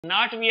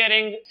Not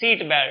wearing seat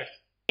belt,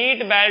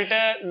 seat belt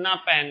ना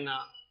पहनना।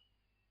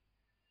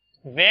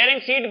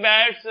 Wearing seat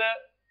belt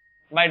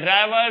bye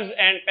drivers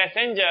and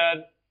passenger,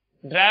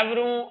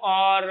 ड्राइवरों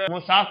और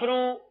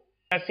मुसाफिरों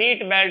का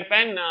सीट बेल्ट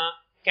पहनना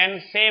कैन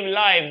सेव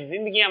लाइफ,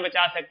 जिंदगियां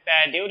बचा सकता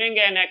है। ड्यूरिंग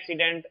एन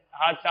एक्सीडेंट,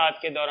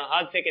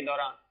 हादसे के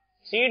दौरान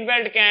seat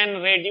belt can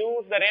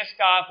reduce the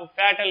risk of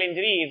fatal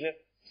injuries,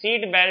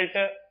 seat belt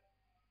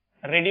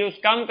reduce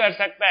कम कर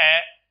सकता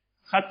है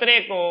खतरे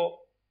को,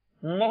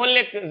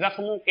 मोहलिक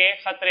जख्मों के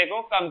खतरे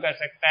को कम कर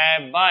सकता है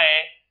बाय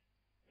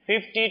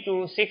 50 to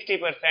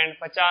 60%,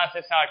 50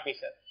 से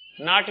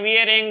 60%। Not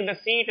wearing the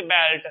seat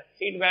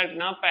belt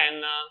ना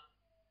पहनना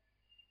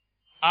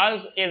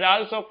is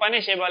also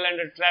punishable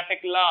under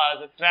traffic laws,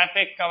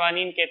 traffic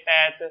कवानीन के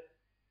तहत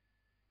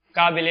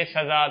काबिल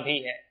सजा भी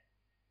है।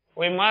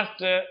 We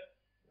must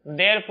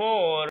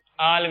therefore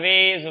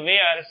always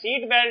wear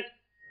seat belt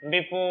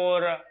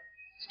before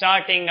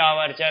starting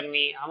our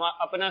journey, हम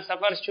अपना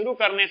सफर शुरू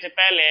करने से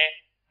पहले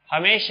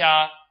हमेशा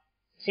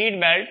सीट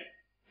बेल्ट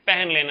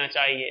पहन लेना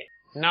चाहिए।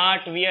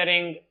 Not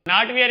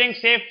wearing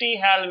safety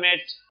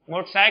helmet,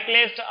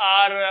 motorcyclists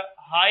are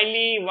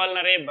highly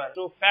vulnerable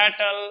to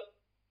fatal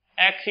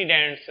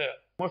accidents,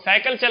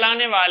 motorcycle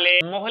चलाने वाले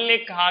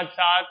मोहलिक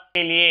हादसात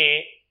के लिए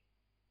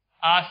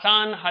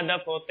आसान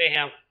हदफ होते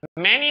हैं।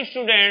 Many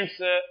students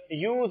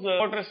use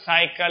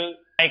motorcycle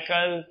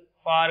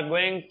for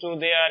going to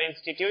their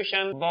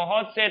institution,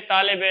 बहुत से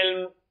तालिब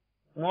इल्म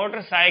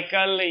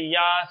मोटरसाइकिल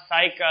या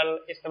साइकिल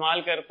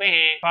इस्तेमाल करते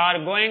हैं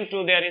for going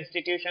to their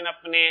institution,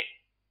 अपने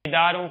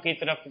इदारों की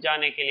तरफ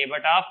जाने के लिए।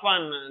 But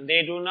often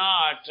they do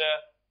not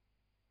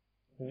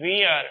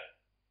wear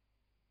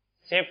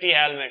safety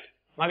helmet,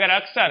 मगर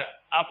अक्सर,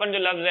 आपन जो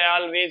लफ्ज है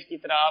ऑलवेज की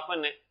तरह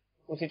आपन है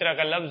उसी तरह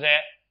का लफ्ज है,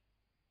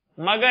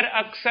 मगर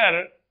अक्सर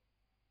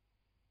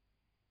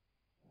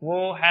वो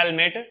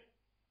हेलमेट,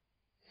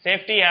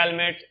 सेफ्टी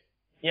हेलमेट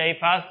या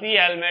हिफाजती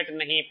हेलमेट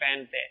नहीं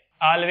पहनते।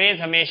 ऑलवेज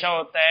हमेशा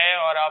होता है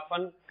और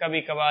आपन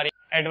कभी कभार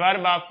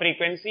एडवर्ब ऑफ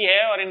फ्रीक्वेंसी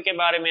है और इनके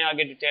बारे में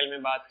आगे डिटेल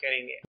में बात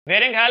करेंगे।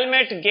 Wearing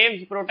helmet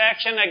gives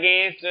protection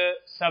against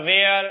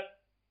severe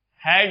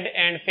head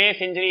and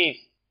face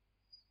injuries,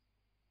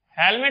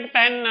 helmet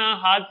पहनना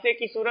हादसे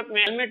की सूरत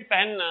में, हेलमेट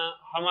पहनना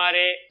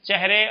हमारे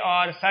चेहरे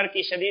और सर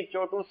की शदीद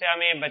चोटों से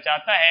हमें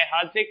बचाता है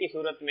हादसे की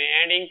सूरत में।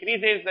 And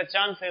increases the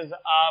chances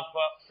of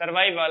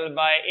survival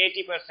bye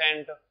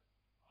 80%,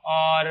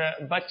 और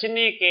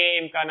बचने के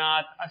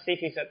इम्कानात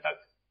 80% तक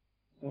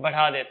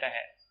बढ़ा देता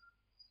है।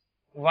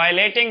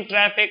 वायलेटिंग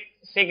ट्रैफिक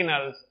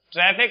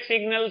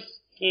सिग्नल्स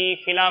की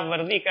खिलाफ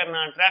वर्जी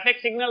करना, traffic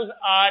signals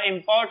are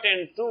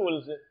important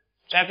tools,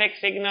 traffic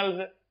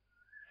signals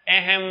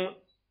अहम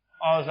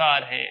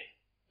औजार हैं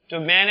टू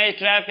मैनेज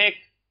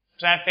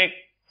ट्रैफिक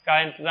का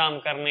इंतजाम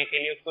करने के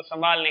लिए, उसको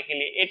संभालने के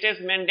लिए। इट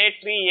इज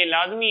मैंडेटरी, ये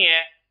लाजमी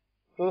है,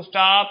 to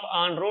stop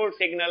on road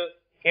signal,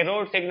 के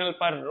रोड सिग्नल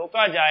पर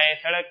रोका जाए,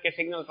 सड़क के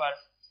सिग्नल पर।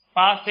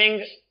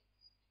 Passing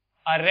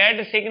a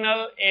red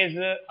signal is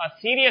a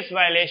serious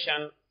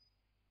violation,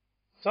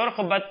 सुर्ख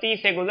बत्ती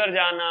से गुजर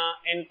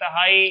जाना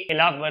इंतहाई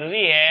खिलाफ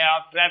वर्जी है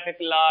ऑफ ट्रैफिक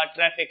लॉ,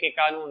 ट्रैफिक के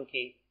कानून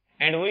की।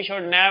 And we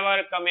should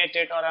never commit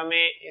it, और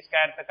हमें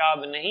इसका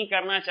इर्तिकाब नहीं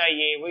करना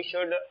चाहिए। We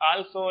should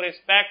also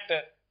respect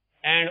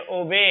and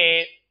obey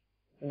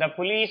the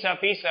police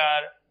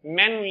officer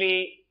manually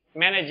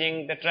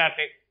managing the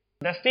traffic,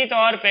 दस्ती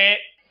तौर पे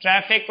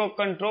ट्रैफिक को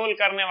कंट्रोल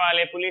करने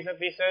वाले पुलिस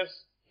ऑफिसर्स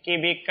की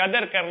भी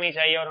कदर करनी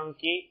चाहिए और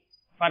उनकी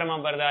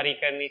फर्माबरदारी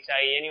करनी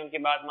चाहिए, यानी उनकी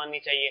बात माननी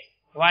चाहिए।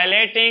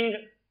 वायलेटिंग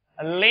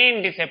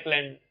लेन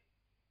डिसिप्लिन,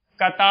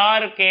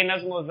 कतार के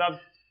नज़्म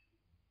ज़ब्त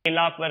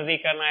खिलाफ वर्जी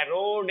करना है।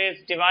 Road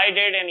is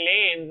divided in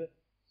lens,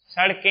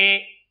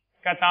 सड़कें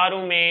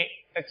कतारों में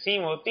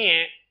तकसीम होती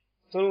हैं।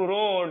 थ्रू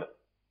रोड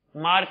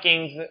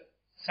मार्किंग्स,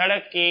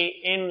 सड़क की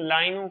इन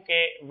लाइनों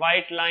के,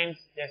 वाइट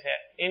लाइंस जैसे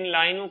इन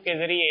लाइनों के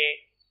जरिए।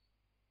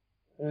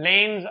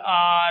 Lens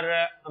are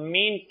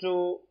mean to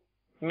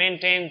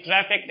maintain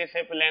traffic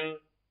discipline,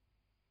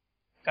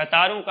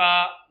 कतारों का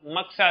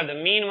मकसद,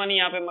 मीन मनी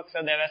यहाँ पे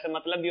मकसद है, वैसे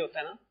मतलब भी होता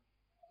है ना,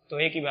 तो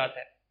एक ही बात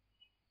है।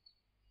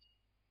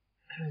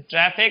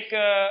 ट्रैफिक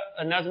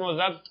नज़्म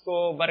ज़ब्त को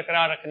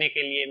बरकरार रखने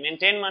के लिए,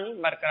 मेंटेन मानी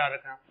बरकरार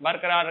रखना,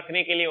 बरकरार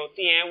रखने के लिए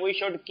होती हैं। We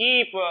should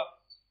keep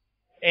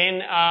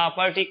in a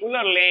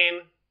particular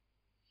लेन,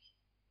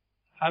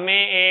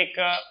 हमें एक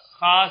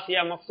खास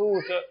या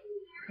मखसूस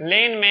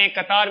लेन में,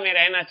 कतार में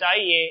रहना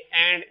चाहिए।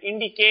 एंड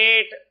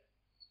इंडिकेट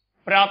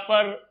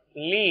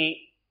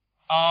प्रॉपरली,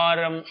 और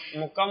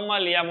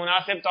मुकम्मल या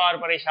मुनासिब तौर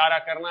पर इशारा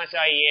करना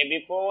चाहिए।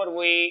 Before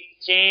we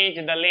change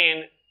the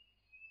lane,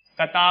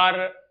 कतार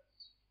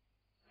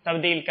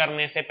तब्दील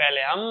करने से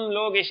पहले। हम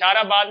लोग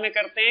इशारा बाद में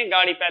करते हैं,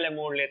 गाड़ी पहले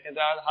मोड़ लेते हैं,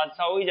 तो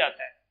हादसा हो ही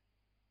जाता है।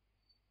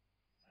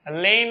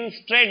 लेन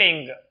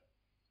स्ट्रेडिंग,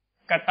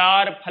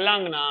 कतार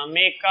फलंगना,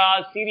 मे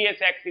कॉज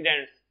सीरियस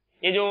एक्सीडेंट,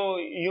 ये जो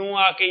यूं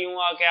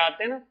आके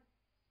आते हैं ना,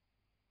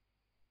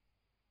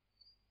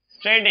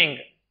 स्ट्रेडिंग,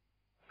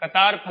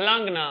 कतार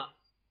फलंगना,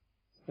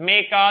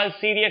 मे कॉज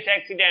सीरियस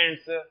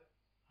एक्सीडेंट्स,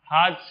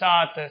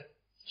 हादसात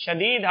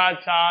शदीद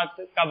हादसात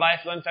का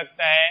बायस बन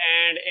सकता है,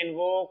 एंड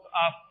इन्वोक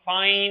अ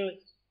फाइन,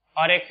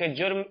 और एक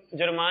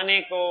जुर्माने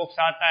को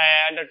उकसाता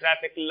है, अंडर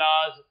ट्रैफिक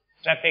लॉज,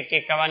 ट्रैफिक के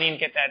कवानीन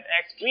के तहत।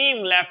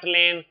 एक्सट्रीम लेफ्ट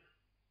लेन,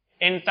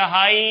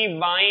 इंतहाई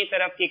बाईं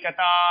तरफ की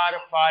कतार,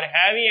 for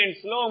heavy and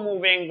slow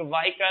moving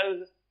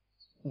vehicles,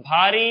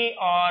 भारी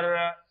और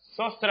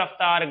सुस्त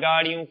रफ्तार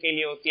गाड़ियों के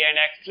लिए होती है। And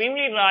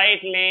extremely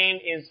right lane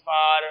is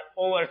for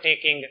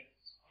overtaking,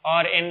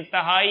 और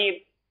इंतहाई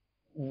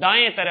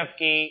दाएं तरफ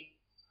की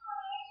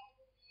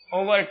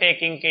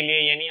ओवरटेकिंग के लिए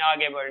यानी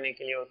आगे बढ़ने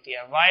के लिए होती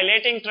है।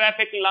 वायलेटिंग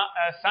ट्रैफिक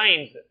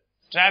साइंस,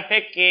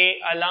 ट्रैफिक के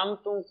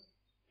अलामतों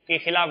की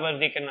खिलाफ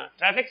वर्जी करना।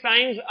 Traffic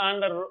science on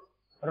the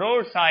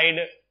road side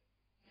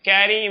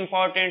carry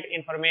important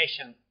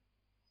information.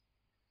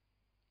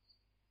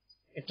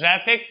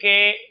 Traffic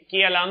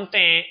की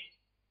अलामतें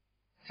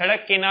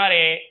सड़क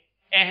किनारे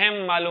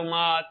अहम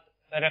मालूमात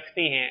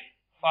रखती हैं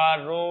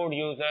फॉर रोड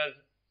यूजर्स,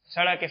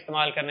 सड़क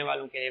इस्तेमाल करने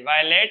वालों के लिए।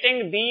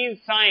 वायलेटिंग दीज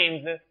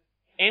साइंस,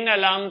 इन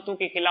अलामतों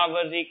की खिलाफ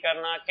वर्जी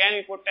करना, can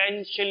be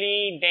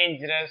potentially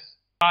dangerous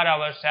for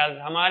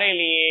ourselves, हमारे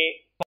लिए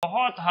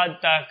बहुत हद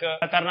तक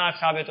खतरनाक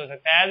साबित हो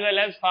सकता है, as well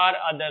as for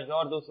others,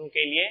 और दूसरों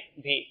के लिए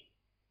भी।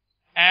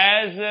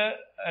 As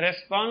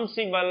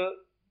responsible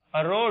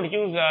road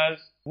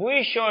users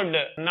we should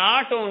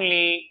not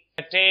only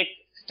take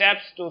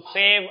steps to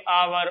save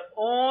our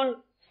own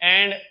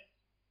and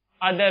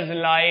others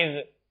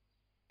lives,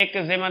 एक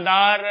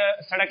जिम्मेदार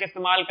सड़क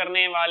इस्तेमाल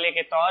करने वाले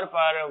के तौर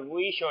पर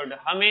वी शुड,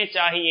 हमें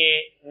चाहिए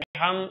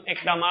हम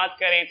इकदाम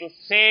करें to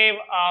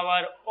save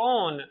our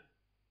own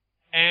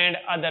and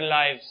other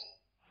lives,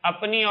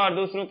 अपनी और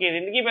दूसरों की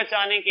जिंदगी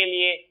बचाने के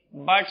लिए,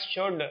 but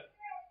should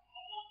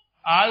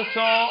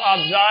also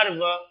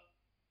observe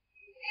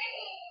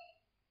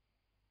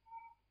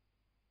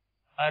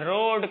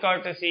road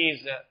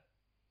कर्टसीज,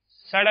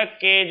 सड़क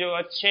के जो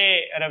अच्छे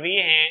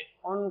रवैये हैं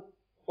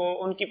उनको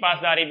उनकी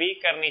पासदारी भी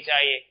करनी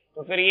चाहिए।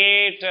 तो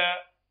क्रिएट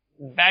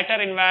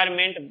बेटर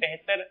एनवायरनमेंट,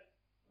 बेहतर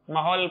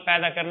माहौल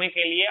पैदा करने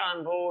के लिए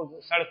ऑन रोड,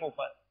 सड़कों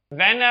पर।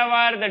 When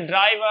ever the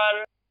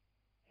driver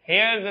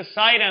here the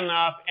siren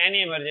of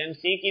any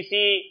emergency,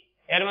 किसी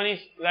एयरमनी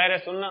जाहिर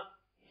सुनना,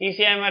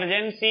 किसी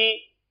इमरजेंसी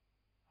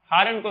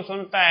हारन को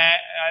सुनता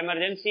है,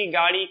 इमरजेंसी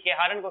गाड़ी के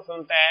हारन को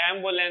सुनता है,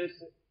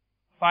 एम्बुलेंस,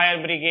 फायर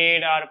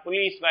ब्रिगेड और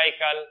पुलिस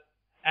व्हीकल,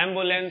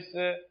 एम्बुलेंस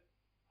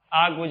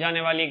आग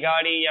बुझाने वाली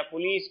गाड़ी या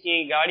पुलिस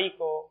की गाड़ी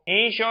को,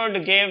 he should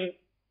give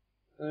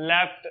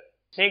left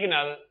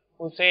signal,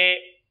 उसे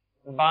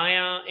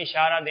बायां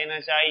इशारा देना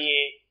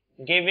चाहिए,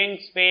 गिविंग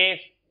स्पेस,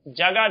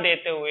 जगह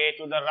देते हुए,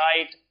 टू द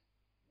राइट,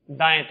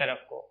 दाएं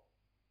तरफ को,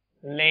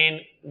 लेन,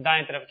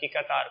 दाएं तरफ की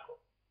कतार को।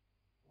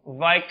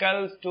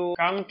 Vehicles to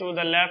come to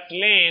the left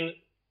lane,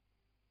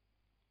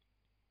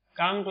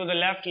 come to the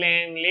left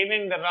lane,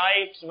 leaving the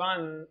right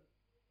one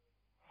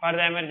for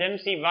the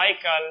emergency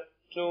vehicle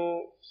to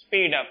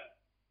speed up,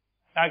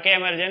 ताकि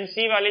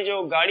इमरजेंसी वाली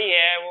जो गाड़ी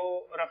है वो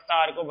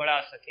रफ्तार को बढ़ा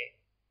सके।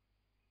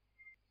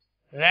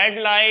 Red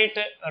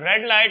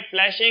light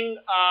flashing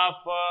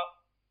of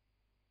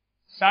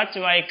such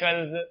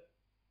vehicles,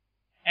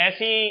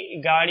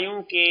 ऐसी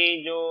गाड़ियों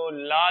की जो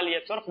लाल या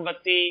सुर्ख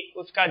बत्ती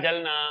उसका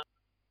जलना।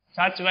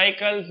 सच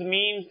vehicles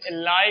means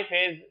life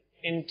is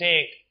in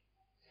take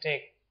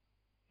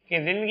कि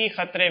जिंदगी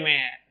खतरे में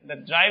है। The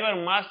driver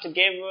must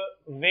give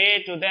way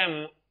to them,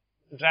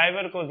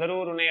 driver को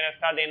जरूर उन्हें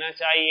रास्ता देना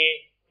चाहिए,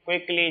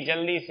 क्विकली,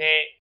 जल्दी से।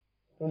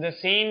 To the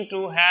scene to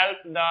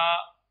help the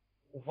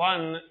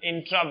one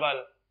in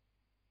trouble,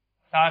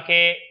 ताकि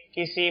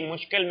किसी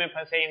मुश्किल में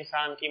फंसे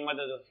इंसान की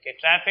मदद हो सके।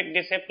 Traffic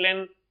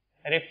discipline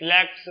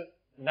reflects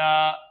the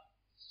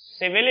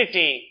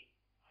civility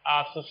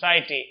of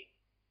society,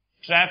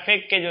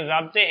 traffic के जो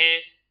ज़ाब्ते हैं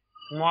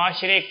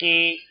मुआशरे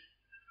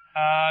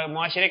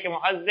के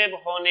मुहज़्ज़ब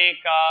होने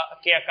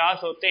के अक्कास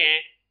होते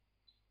हैं।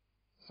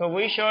 So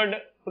we should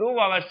prove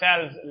our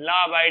selves law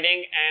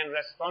abiding and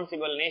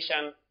responsible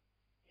nation,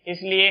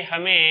 इसलिए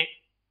हमें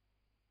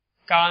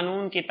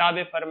कानून की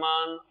ताबे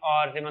फरमान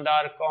और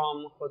जिम्मेदार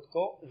कौम खुद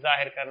को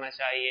जाहिर करना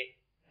चाहिए।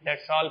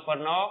 That's all for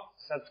now.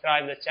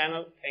 Subscribe the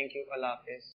channel. Thank you. अल्लाह हाफिज़।